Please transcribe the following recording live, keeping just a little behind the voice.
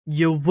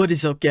Yo, what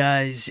is up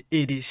guys?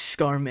 It is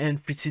Skaarm,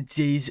 and for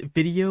today's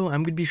video,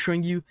 I'm going to be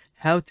showing you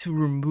how to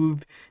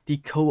remove the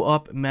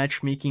co-op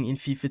matchmaking in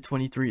FIFA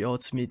 23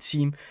 Ultimate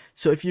Team.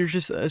 So if you're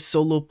just a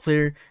solo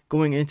player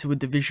going into a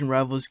Division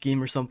Rivals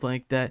game or something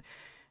like that,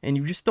 and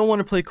you just don't want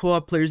to play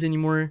co-op players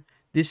anymore,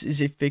 this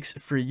is a fix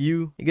for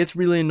you. It gets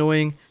really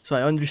annoying, so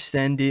I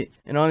understand it.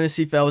 And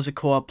honestly, if I was a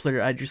co-op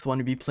player, I just want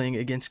to be playing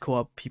against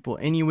co-op people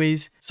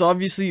anyways. So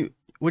obviously,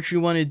 what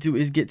you want to do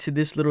is get to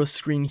this little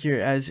screen here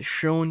as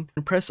shown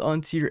and press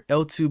onto your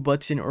L2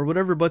 button or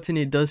whatever button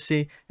it does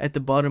say at the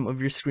bottom of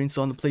your screen.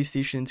 So on the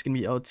PlayStation, it's going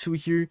to be L2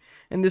 here,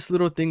 and this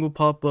little thing will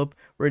pop up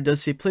where it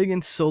does say play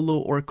against solo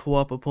or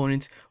co-op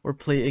opponents or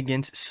play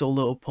against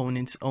solo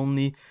opponents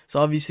only. So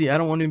obviously I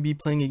don't want to be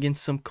playing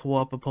against some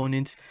co-op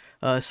opponents.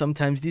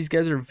 Sometimes these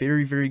guys are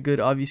very good,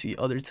 obviously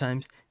other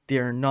times they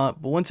are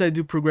not, but once I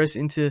do progress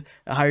into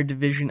a higher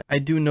division, I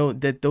do know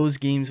that those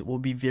games will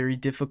be very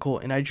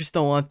difficult, and I just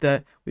don't want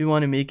that. We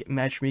want to make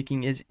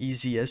matchmaking as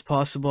easy as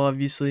possible,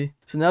 obviously.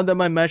 So now that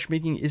my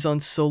matchmaking is on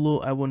solo,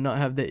 I will not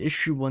have that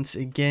issue once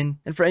again.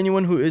 And for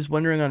anyone who is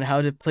wondering on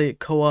how to play it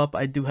co-op,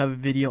 I do have a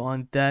video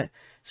on that,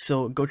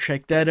 so go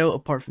check that out.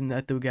 Apart from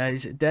that though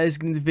guys, that is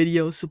going to be the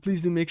video, so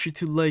please do make sure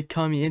to like,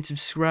 comment, and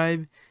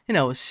subscribe, and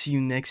I will see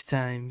you next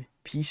time.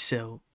 Peace out.